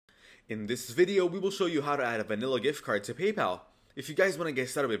In this video, we will show you how to add a vanilla gift card to PayPal. If you guys want to get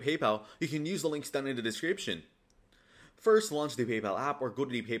started with PayPal, you can use the links down in the description. First, launch the PayPal app or go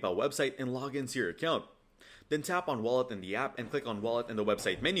to the PayPal website and log into your account. Then tap on Wallet in the app and click on Wallet in the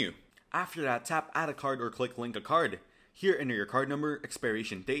website menu. After that, tap Add a Card or click Link a Card. Here, enter your card number,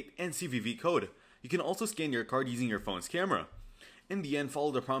 expiration date, and CVV code. You can also scan your card using your phone's camera. In the end,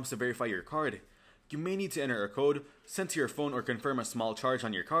 follow the prompts to verify your card. You may need to enter a code, send to your phone, or confirm a small charge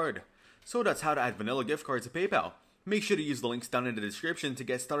on your card. So that's how to add vanilla gift cards to PayPal. Make sure to use the links down in the description to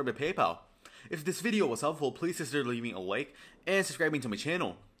get started with PayPal. If this video was helpful, please consider leaving a like and subscribing to my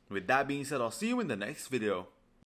channel. With that being said, I'll see you in the next video.